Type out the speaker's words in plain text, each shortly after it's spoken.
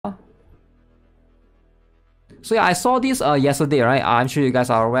So yeah, I saw this yesterday, right? I'm sure you guys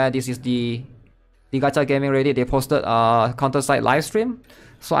are aware. This is the Gacha Gaming Reddit. They posted CounterSide live stream.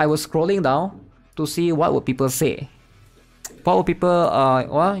 So I was scrolling down to see what would people say. What would people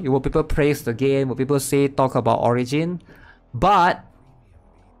will people praise the game? Will people say talk about Origin? But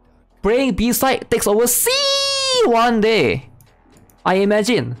playing B-side takes over C one day. I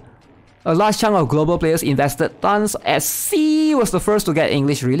imagine a large chunk of global players invested tons as C was the first to get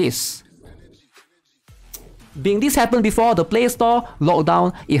English release. Being this happened before the Play Store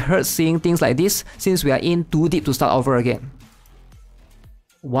lockdown, it hurts seeing things like this since we are in too deep to start over again.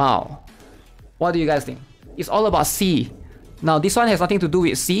 Wow. What do you guys think? It's all about C. Now this one has nothing to do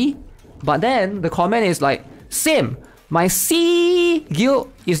with C, but then the comment is like, same. My C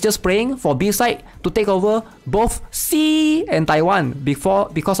guild is just praying for B-side to take over both C and Taiwan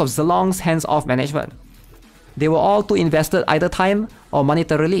because of Zelong's hands-off management. They were all too invested either time or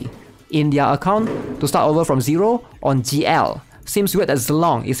monetarily in their account to start over from zero on GL. Seems weird that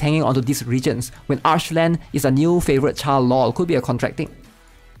Zelong is hanging onto these regions when Archland is a new favorite child. Lol, could be a contracting.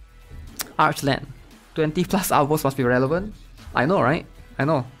 Archland, 20 plus upvotes must be relevant. I know, right? I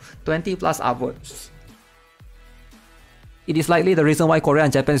know. 20 plus upvotes. It is likely the reason why Korea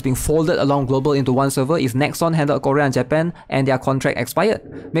and Japan is being folded along global into one server is Nexon handled Korea and Japan and their contract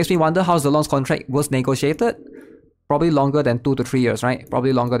expired. Makes me wonder how Zelong's contract was negotiated. Probably longer than 2 to 3 years, right?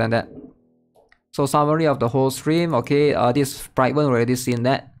 Probably longer than that. So summary of the whole stream. Okay, this private already seen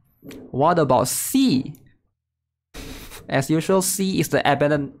that. What about C? As usual, C is the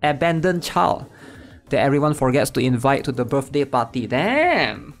abandoned child that everyone forgets to invite to the birthday party.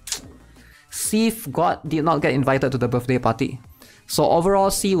 Damn! C did not get invited to the birthday party. So overall,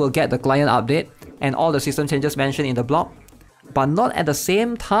 C will get the client update and all the system changes mentioned in the blog, but not at the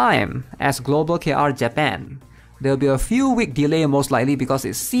same time as Global KR Japan. There will be a few week delay most likely because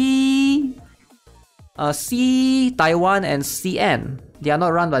it's C, Taiwan and CN. They are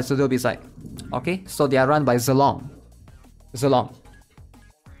not run by Studio B-side. Okay, so they are run by Zelong.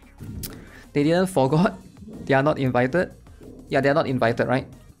 They didn't forgot. They are not invited. Yeah, they are not invited, right?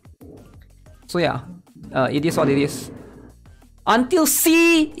 So yeah, it is what it is. Until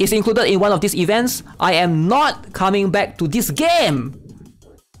C is included in one of these events, I am not coming back to this game.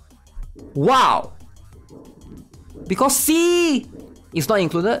 Wow. Because C is not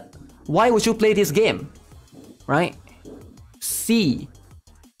included, why would you play this game? Right? C.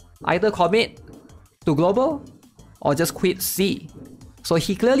 Either commit to global or just quit C. So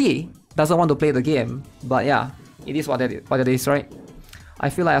he clearly doesn't want to play the game. But yeah, it is what it is, right? I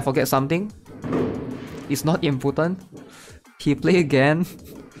feel like I forget something. It's not important. He play again.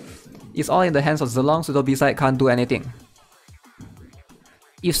 It's all in the hands of Zelong, so the B-side can't do anything.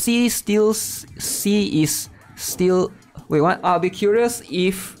 If C is still... Wait, what? I'll be curious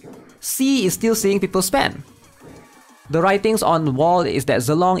if C is still seeing people spend. The writings on the wall is that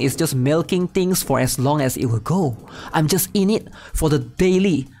Zelong is just milking things for as long as it will go. I'm just in it for the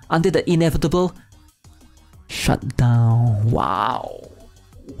daily until the inevitable shutdown. Wow.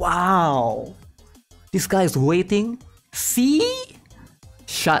 Wow. This guy is waiting. C?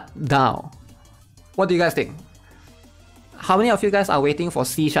 Shut down. What do you guys think? How many of you guys are waiting for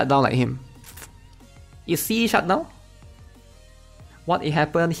C shut down like him? Is C shut down? What it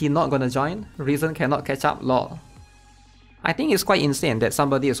happened, he not gonna join? Reason cannot catch up, lol. I think it's quite insane that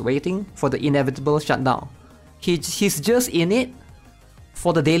somebody is waiting for the inevitable shutdown. He's just in it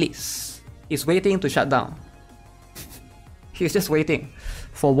for the dailies. He's waiting to shut down. He's just waiting.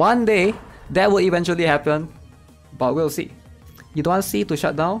 For one day, that will eventually happen, but we'll see. You don't want C to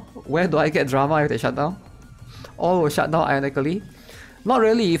shut down? Where do I get drama if they shut down? All will shut down ironically. Not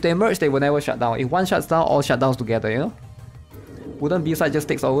really, if they merge they will never shut down. If one shuts down, all shut downs together, you know? Wouldn't B-side just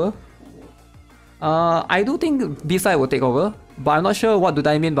takes over? I do think B-side will take over, but I'm not sure what do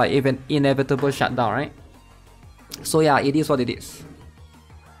I mean by even inevitable shutdown, right? So yeah, it is what it is.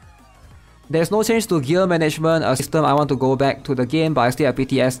 There's no change to gear management system. I want to go back to the game, but I still have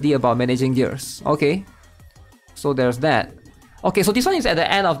PTSD about managing gears. Okay, so there's that. Okay, so this one is at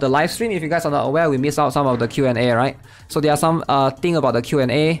the end of the live stream. If you guys are not aware, we missed out some of the Q&A, right? So there are some thing about the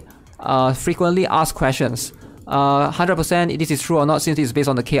Q&A, frequently asked questions. 100% this is true or not since it's based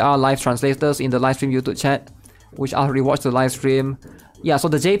on the KR live translators in the live stream YouTube chat, which I'll rewatch the live stream. Yeah, so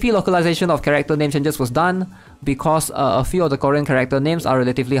the JP localization of character name changes was done because a few of the Korean character names are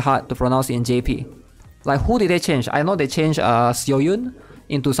relatively hard to pronounce in JP. Like, who did they change? I know they changed Seoyun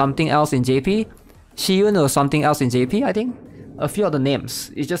into something else in JP. Shiyun or something else in JP, I think. A few of the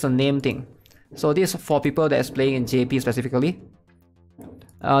names. It's just a name thing. So this is for people that's playing in JP specifically.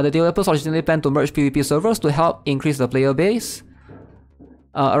 The developers originally planned to merge PvP servers to help increase the player base.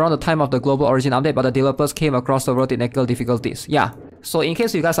 around the time of the global origin update, but the developers came across several technical difficulties. Yeah. So in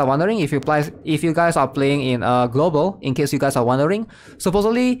case you guys are wondering, if you guys are playing in global, in case you guys are wondering,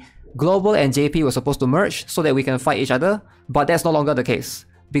 supposedly global and JP were supposed to merge so that we can fight each other, but that's no longer the case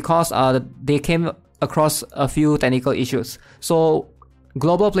because they came across a few technical issues. So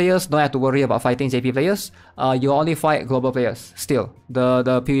global players don't have to worry about fighting JP players. You only fight global players still.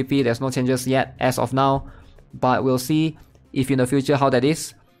 The PvP, there's no changes yet as of now, but we'll see if in the future how that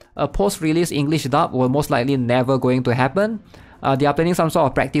is. A post-release English dub will most likely never going to happen. They are planning some sort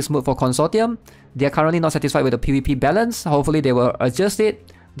of practice mode for Consortium. They are currently not satisfied with the PvP balance. Hopefully they will adjust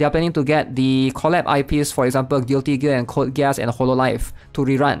it. They are planning to get the collab IPs, for example Guilty Gear and Code Geass and Hololive, to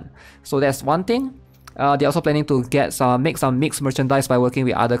rerun. So that's one thing. They're also planning to make some mixed merchandise by working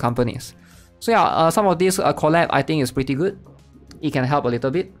with other companies. So yeah, some of this collab I think is pretty good. It can help a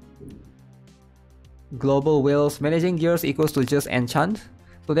little bit. Global whales, managing gears equals to just enchant.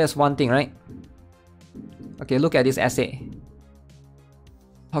 So that's one thing, right? Okay, look at this essay.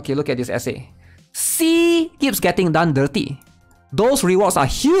 Okay, look at this essay. C keeps getting done dirty. Those rewards are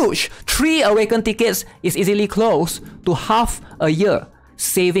huge. 3 awakened tickets is easily close to half a year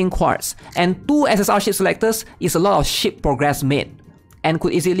saving quartz, and 2 SSR ship selectors is a lot of ship progress made and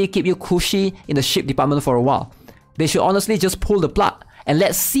could easily keep you cushy in the ship department for a while. They should honestly just pull the plug and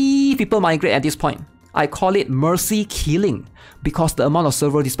let C people migrate at this point. I call it mercy killing because the amount of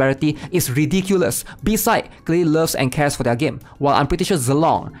server disparity is ridiculous. B-Side clearly loves and cares for their game, while I'm pretty sure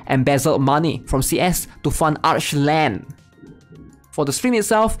Zilong embezzled money from CS to fund Archland. For the stream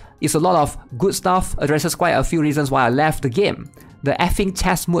itself, it's a lot of good stuff, addresses quite a few reasons why I left the game. The effing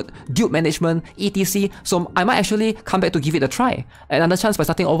chess mood, dupe management, etc. So I might actually come back to give it a try. Another chance by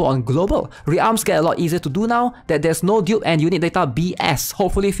starting over on global. Rearms get a lot easier to do now that there's no dupe and unit data BS.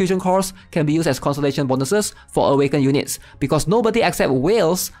 Hopefully fusion cores can be used as consolation bonuses for awakened units, because nobody except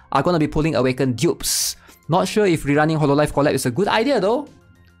whales are gonna be pulling awakened dupes. Not sure if rerunning Hololive collab is a good idea though.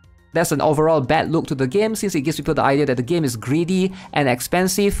 That's an overall bad look to the game, since it gives people the idea that the game is greedy and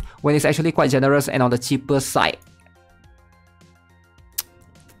expensive when it's actually quite generous and on the cheaper side.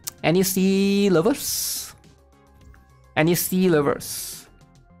 Any sea lovers? Any sea lovers?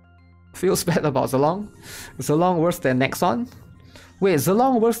 Feels bad about Zilong. Zilong worse than Nexon? Wait,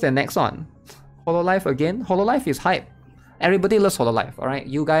 Zilong worse than Nexon? Hololive again? Hololive is hype. Everybody loves Hololive, alright?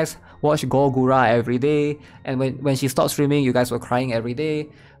 You guys watch Gogura every day, and when she stopped streaming, you guys were crying every day.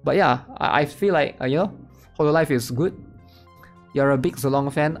 But yeah, I feel like, you know, Hololive is good. You're a big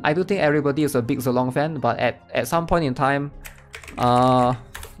Zilong fan. I do think everybody is a big Zilong fan, but at some point in time,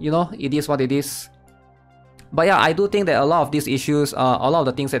 you know, it is what it is. But yeah, I do think that a lot of these issues, a lot of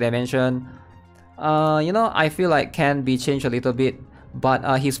the things that I mentioned, you know, I feel like can be changed a little bit.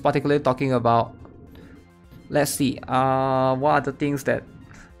 But he's particularly talking about, let's see, what are the things that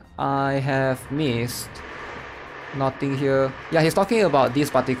I have missed? Nothing here. Yeah, he's talking about this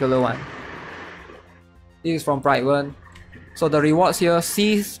particular one. This is from Brightburn. So the rewards here,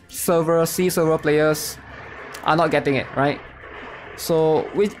 C server players are not getting it, right? So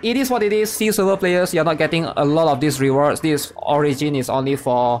it is what it is. C server players, you're not getting a lot of these rewards. This origin is only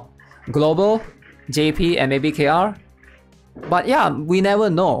for global, JP, and maybe KR. But yeah, we never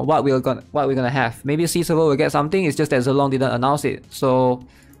know what we're gonna have. Maybe C server will get something. It's just that Zilong didn't announce it. So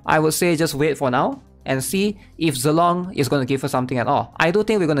I would say just wait for now and see if Zilong is gonna give us something at all. I do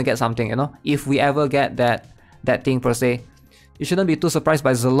think we're gonna get something, you know, if we ever get that thing per se. You shouldn't be too surprised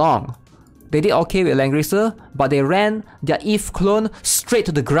by Zilong. They did okay with Langrisser, but they ran their EVE clone straight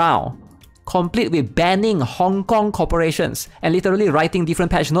to the ground, complete with banning Hong Kong corporations and literally writing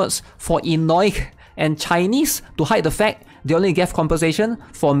different patch notes for Inoi and Chinese to hide the fact they only gave compensation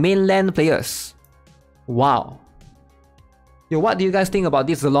for mainland players. Wow. Yo, what do you guys think about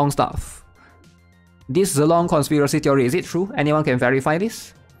this Zilong stuff? This Zilong conspiracy theory, is it true? Anyone can verify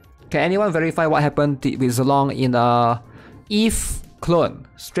this? Can anyone verify what happened with Zilong in the EVE clone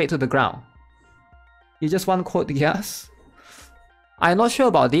straight to the ground? You just want Code Geass? I'm not sure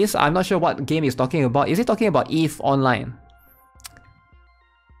about this. I'm not sure what game he's talking about. Is he talking about EVE Online?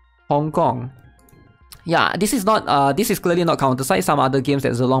 Hong Kong. Yeah, this is not. This is clearly not CounterSide. Some other games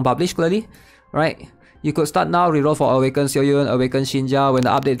that Zilong published clearly, right? You could start now, reroll for Awaken Seoyun, Awaken Shinja. When the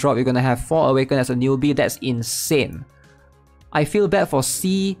update drop, you're gonna have 4 Awaken as a newbie. That's insane. I feel bad for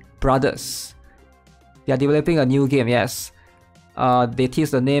C Brothers. They are developing a new game, yes. They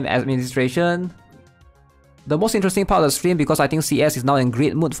teased the name Administration. The most interesting part of the stream, because I think CS is now in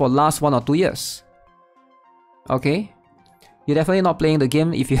great mood for last 1 or 2 years. Okay? You're definitely not playing the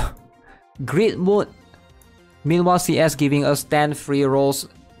game if you... Great mood. Meanwhile, CS giving us 10 free rolls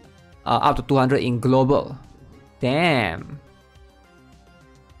up to 200 in global. Damn.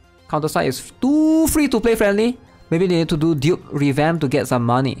 CounterSide is too free-to-play friendly. Maybe they need to do Duke revamp to get some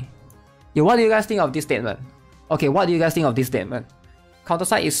money. Yeah, what do you guys think of this statement? Okay, what do you guys think of this statement?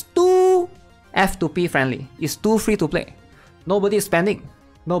 CounterSide is too F2P friendly. It's too free to play. Nobody is spending.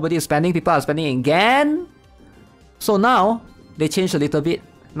 Nobody is spending. People are spending again. So now they change a little bit.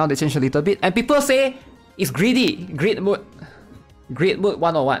 And people say it's greedy. Greed mode. Greed mode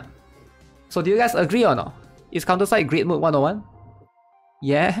 101. So do you guys agree or not? Is CounterSide greed mode 101?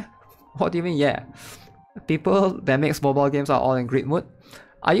 Yeah? What do you mean yeah? People that makes mobile games are all in greed mode?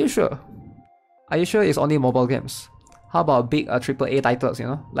 Are you sure? Are you sure it's only mobile games? How about big AAA titles, you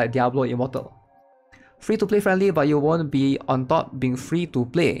know, like Diablo Immortal? Free to play friendly, but you won't be on top being free to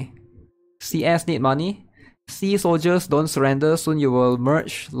play. CS need money. Sea soldiers don't surrender, soon you will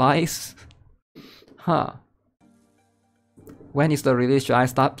merge. Lies. Huh. When is the release? Should I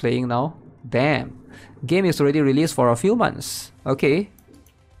start playing now? Damn. Game is already released for a few months. Okay.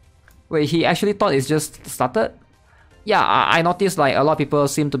 Wait, he actually thought it's just started? Yeah, I noticed like a lot of people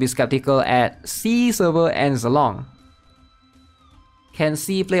seem to be skeptical at C server and Zilong. Can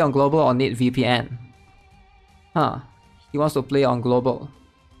C play on global or need VPN? Huh. He wants to play on global.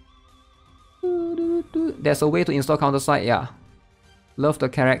 There's a way to install CounterSide, yeah. Love the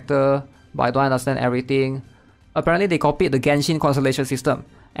character, but I don't understand everything. Apparently they copied the Genshin constellation system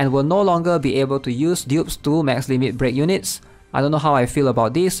and will no longer be able to use dupes to max limit break units. I don't know how I feel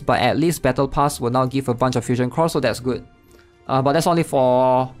about this, but at least Battle Pass will now give a bunch of fusion cores, so that's good. But that's only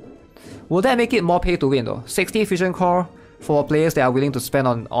for... Will that make it more pay to win though? 60 fusion core for players that are willing to spend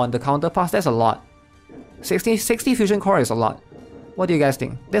on the counter pass, that's a lot. 60 fusion core is a lot. What do you guys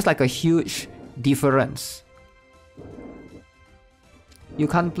think? That's like a huge difference. You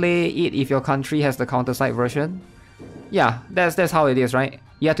can't play it if your country has the CounterSide version. Yeah, that's how it is, right?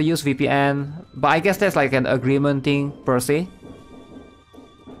 You have to use VPN, but I guess that's like an agreement thing per se.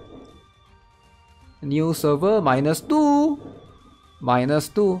 New server -2.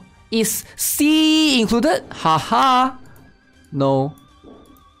 -2. Is C included? Haha. No.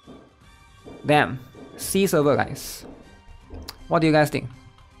 Damn. C server, guys. What do you guys think?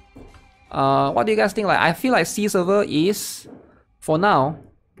 What do you guys think? Like, I feel like C server is, for now,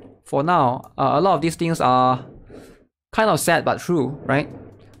 a lot of these things are kind of sad but true, right?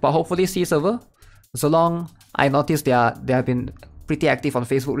 But hopefully C server, Zilong, I noticed they have been pretty active on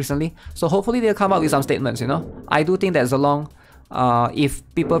Facebook recently, so hopefully they'll come up with some statements, you know? I do think that Zilong, if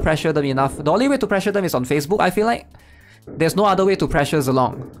people pressure them enough, the only way to pressure them is on Facebook, I feel like. There's no other way to pressure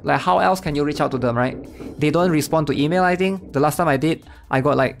Zilong. Like, how else can you reach out to them, right? They don't respond to email, I think. The last time I did, I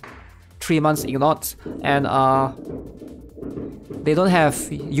got like 3 months ignored. And they don't have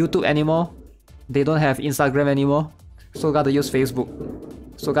YouTube anymore. They don't have Instagram anymore. So gotta use Facebook.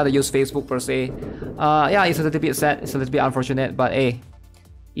 Per se. Yeah, it's a little bit sad. It's a little bit unfortunate. But hey,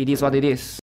 it is what it is.